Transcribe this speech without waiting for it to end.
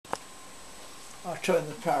I'll turn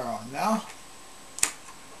the power on now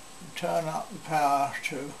and turn up the power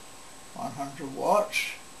to 100 watts,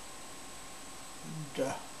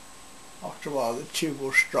 and after a while the tube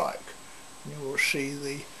will strike and you will see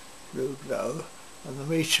the blue glow and the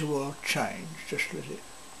meter will change. Just let it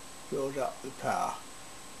build up the power.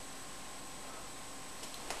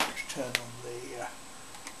 Let's turn on the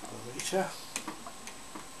meter.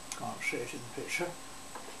 Can't see it in the picture,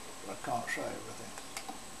 but I can't show everything.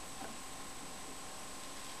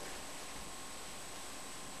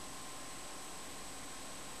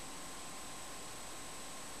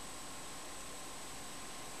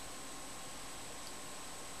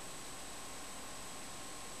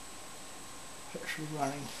 It's actually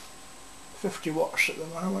running 50 watts at the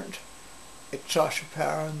moment, excited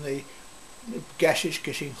power, and the gas is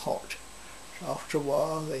getting hot. So after a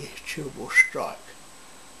while the tube will strike.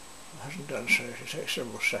 It hasn't done so, it takes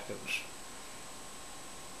several seconds.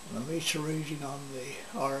 And the meter reading on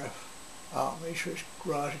the RF arc meter is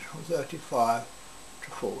rising from 35 to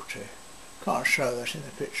 40. Can't show that in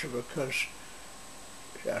the picture because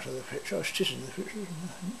it's out of the picture. Oh, it is in the picture, isn't it, I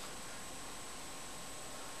think?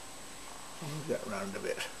 I'll move that round a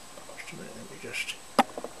bit. Just a minute, let me just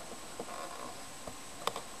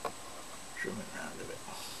zoom it round a bit.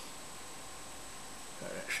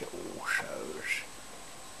 That actually all shows.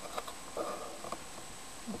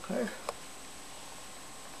 Okay.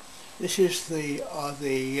 This is the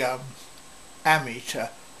ammeter,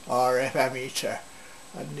 RF ammeter,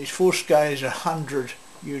 and its full scale is 100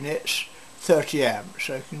 units, 30 amps.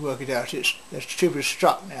 So you can work it out. The tube is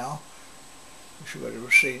struck now. You should better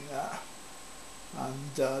have seen that.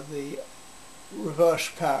 And the reverse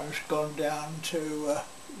power has gone down to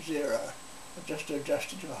 0. I've just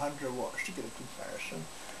adjusted to 100 watts to get a comparison.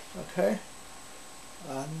 Okay,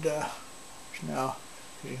 and it's now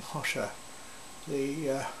getting hotter.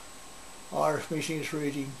 The RF meter is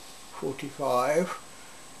reading 45,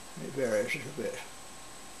 and it varies a little bit.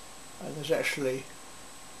 And there's actually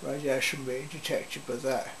radiation being detected, but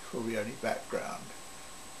that will be only background.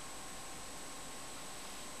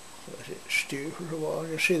 Let it stew for a while.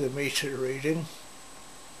 You'll see the meter reading.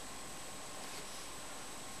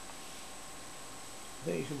 I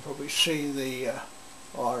think you can probably see the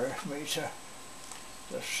RF meter.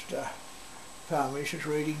 Just power meter is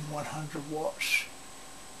reading 100 watts,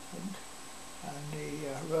 and the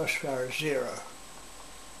reverse power is 0.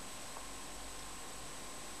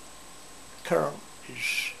 Current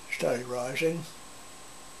is slowly rising,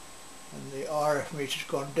 and the RF meter's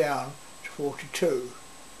gone down to 42.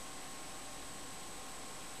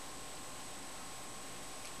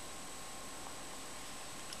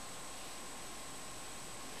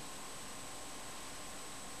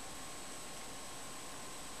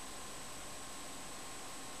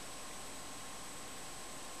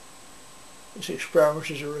 This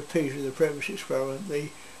experiment is a repeat of the previous experiment. The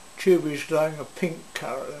tube is glowing a pink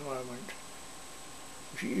colour at the moment,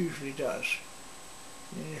 which it usually does.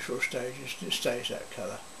 In the initial stages it stays that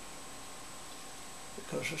colour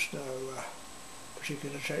because there's no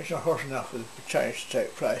particular change. It's not hot enough for the change to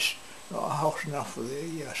take place, not hot enough for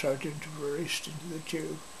the sodium to be released into the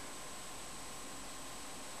tube.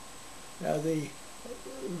 Now the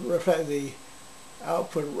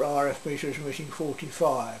output RF meter is emitting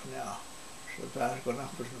 45 now. So the power's gone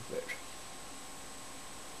up a little bit.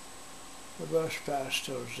 The reverse power is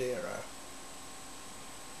still 0.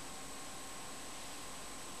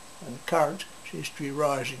 And the current seems to be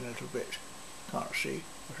rising a little bit. Can't see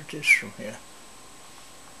what it is from here.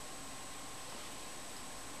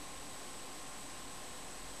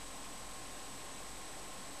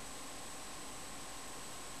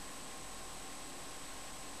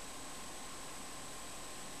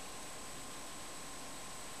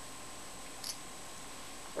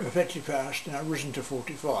 Effective power has now risen to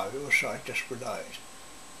 45, it was just below it.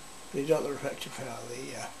 But not the reflective power,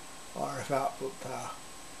 the RF output power,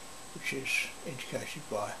 which is indicated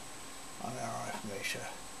by an RF meter.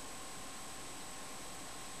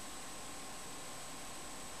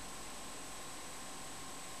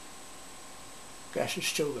 Gas is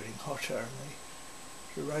still getting hotter,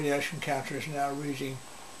 and the radiation counter is now reading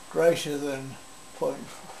greater than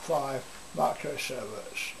 0.5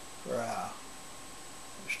 microsieverts per hour.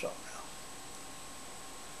 Stop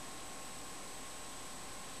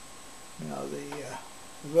now. Now the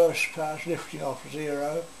reverse power is lifting off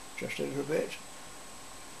 0 just a little bit.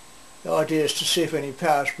 The idea is to see if any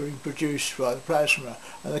power is being produced by the plasma,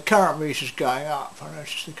 and the current meter is going up. I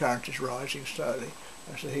notice the current is rising slowly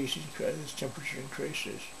as the heat increases, as the temperature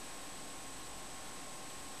increases.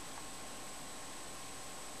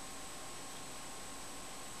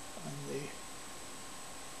 And the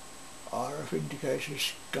RF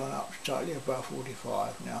indicator's gone up slightly above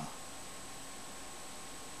 45 now.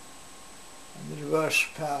 And the reverse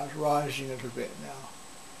power is rising a little bit now.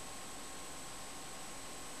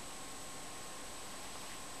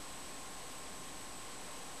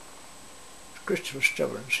 Christopher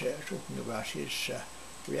Stubbins here talking about his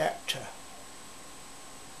reactor.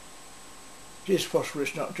 It is possible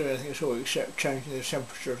it's not doing anything at all except changing the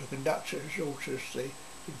temperature of the conductor as it alters the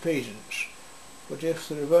impedance. But if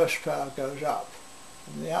the reverse power goes up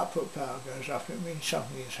and the output power goes up, it means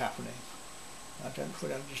something is happening. I don't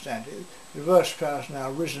fully understand it. The reverse power has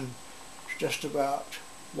now risen to just about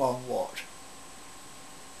 1 watt,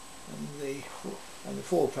 and the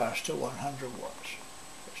forward power is still 100 watts.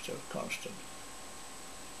 It's still constant.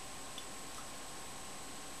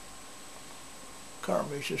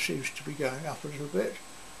 Current meter seems to be going up a little bit,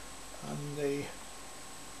 and the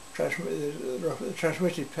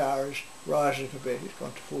transmitted power is rising a bit. It's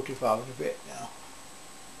gone to 45 and a bit now.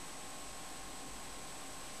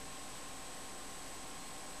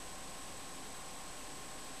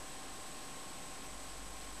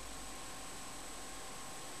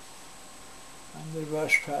 And the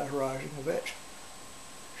reverse power is rising a bit.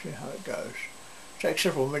 See how it goes. It takes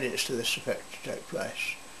several minutes for this effect to take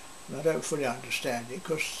place. And I don't fully understand it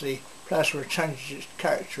because the plasma changes its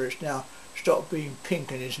character. It's now stopped being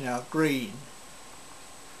pink and is now green.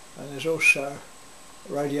 And there's also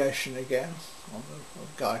radiation again on the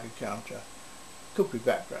Geiger counter. Could be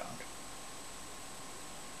background.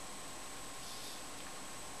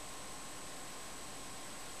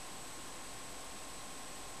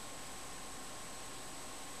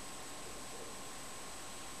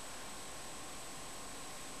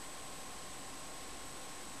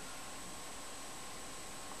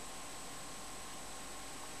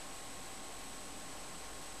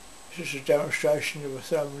 This is a demonstration of a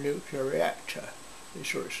thermonuclear reactor. This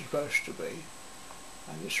is what it's supposed to be.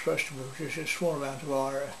 And it's supposed to produce a small amount of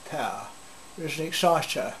RF power. There's an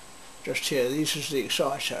exciter just here. This is the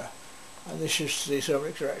exciter. And this is the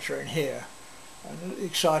thermonuclear reactor in here. And the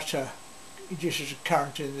exciter induces a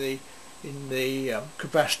current in the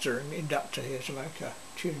capacitor and inductor here to make a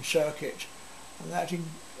tuned circuit. And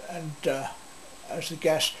as the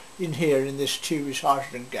gas in here in this tube is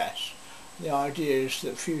hydrogen gas. The idea is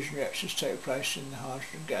that fusion reactions take place in the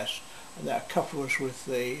hydrogen gas, and that couples with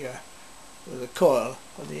the coil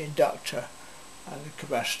of the inductor and the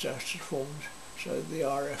capacitor formed, so the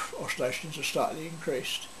RF oscillations are slightly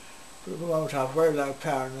increased. But at the moment I have very low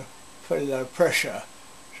power and a fairly low pressure,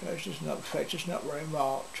 so the effect is not very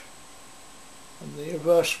marked. And the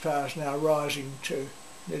reverse power is now rising to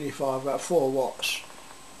nearly about 4 watts,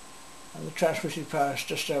 and the transmitted power is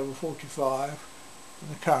just over 45, and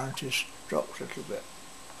the current is dropped a little bit.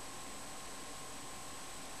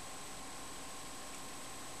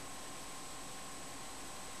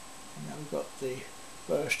 And now we've got the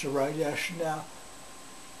burst of radiation now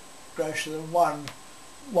greater than 1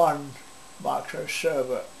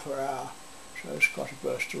 microsievert per hour, so it's quite a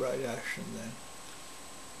burst of radiation then.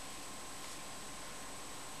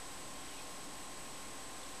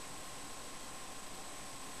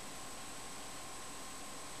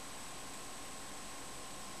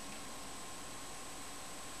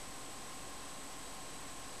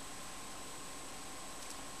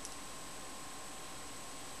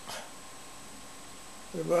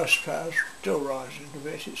 The reverse power is still rising a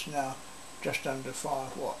bit. It's now just under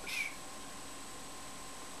 5 watts.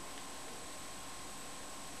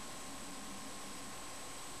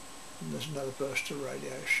 And there's another burst of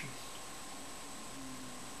radiation.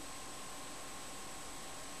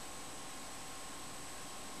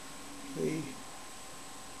 The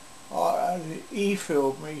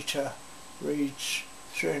E-field meter reads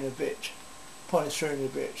 3 and a bit, 0.3 and a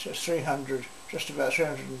bit, so 300, just about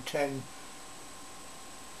 310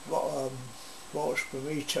 volts per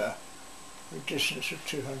meter, a distance of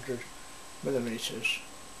 200 millimeters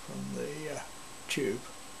from the tube.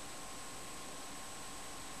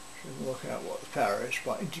 So we can work out what the power is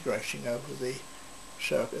by integrating over the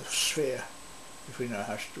sphere, if we know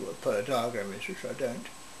how to do what the polar diagram is, which I don't.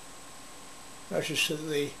 Notice that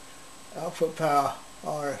the output power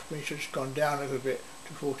RF meter has gone down a little bit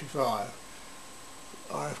to 45.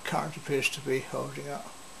 RF current appears to be holding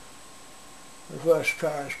up. Reverse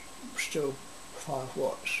power is still 5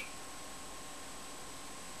 watts.